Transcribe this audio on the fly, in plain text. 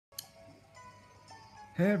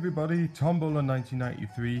Hey everybody,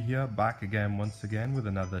 Tombola1993 here, back again once again with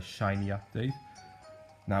another shiny update.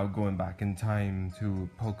 Now going back in time to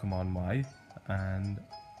Pokemon Y, and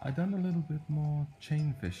I done a little bit more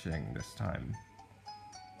chain fishing this time.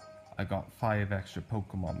 I got 5 extra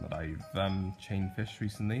Pokemon that I've chain fished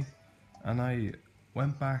recently, and I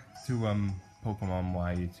went back to Pokemon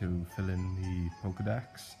Y to fill in the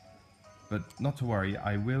Pokedex. But not to worry,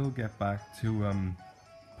 I will get back to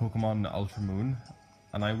Pokemon Ultra Moon.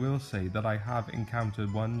 And I will say that I have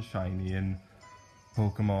encountered one shiny in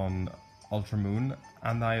Pokemon Ultra Moon,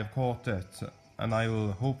 and I have caught it, and I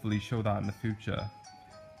will hopefully show that in the future.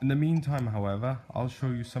 In the meantime, however, I'll show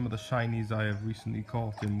you some of the shinies I have recently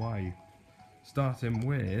caught in Y. Starting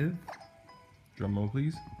with, drumroll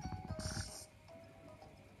please,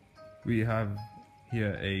 we have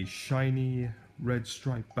here a shiny red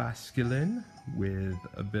striped Basculin with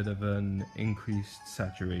a bit of an increased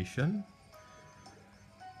saturation.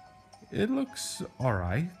 It looks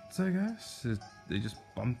alright, I guess. They just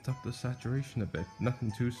bumped up the saturation a bit.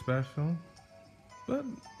 Nothing too special, but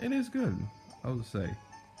it is good, I'll say.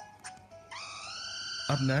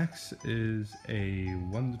 Up next is a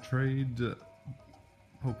Wonder Trade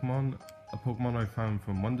Pokemon. A Pokemon I found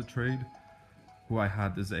from Wonder Trade, who I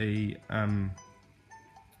had as a,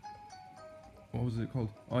 what was it called?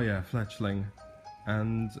 Oh yeah, Fletchling.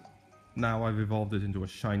 And now I've evolved it into a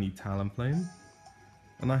shiny Talonflame.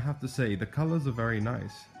 And I have to say, the colours are very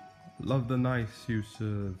nice. Love the nice use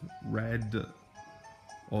of red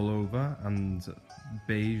all over and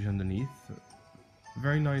beige underneath.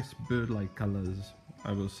 Very nice bird-like colours,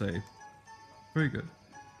 I will say. Very good.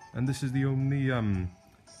 And this is the only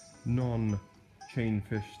non-chain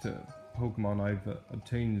fished Pokemon I've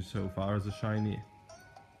obtained so far as a shiny.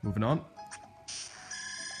 Moving on.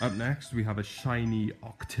 Up next we have a shiny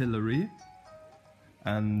Octillery.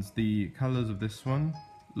 And the colours of this one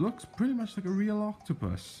looks pretty much like a real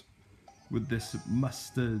octopus with this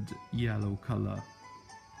mustard yellow colour.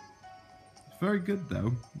 It's very good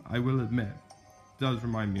though, I will admit. It does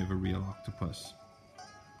remind me of a real octopus.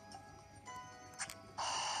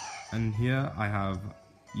 And here I have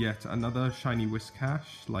yet another shiny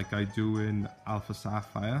Whiscash like I do in Alpha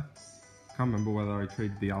Sapphire. Can't remember whether I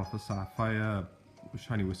traded the Alpha Sapphire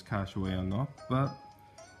shiny Whiscash away or not, but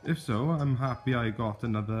if so, I'm happy I got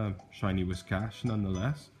another shiny Whiscash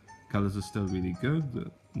nonetheless. Colours are still really good.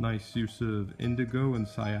 Nice use of indigo and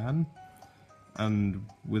cyan. And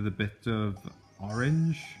with a bit of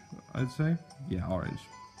orange, I'd say. Yeah, orange.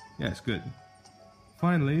 Yeah, it's good.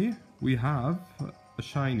 Finally, we have a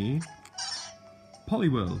shiny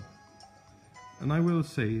Poliwhirl. And I will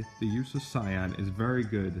say the use of cyan is very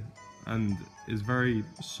good and is very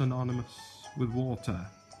synonymous with water,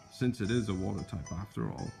 since it is a water type after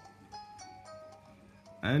all.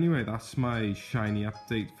 Anyway, that's my shiny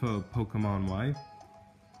update for Pokemon Y.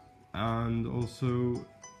 And also,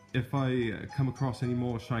 if I come across any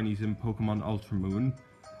more shinies in Pokemon Ultra Moon,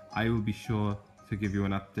 I will be sure to give you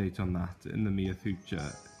an update on that in the near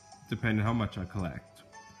future, depending on how much I collect.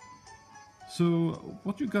 So,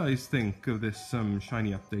 what do you guys think of this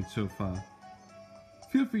shiny update so far?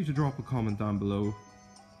 Feel free to drop a comment down below.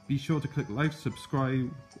 Be sure to click like,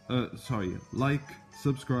 subscribe,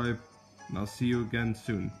 subscribe, and I'll see you again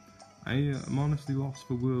soon. I am honestly lost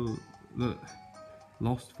for words,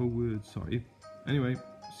 sorry. Anyway,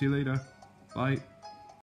 see you later. Bye.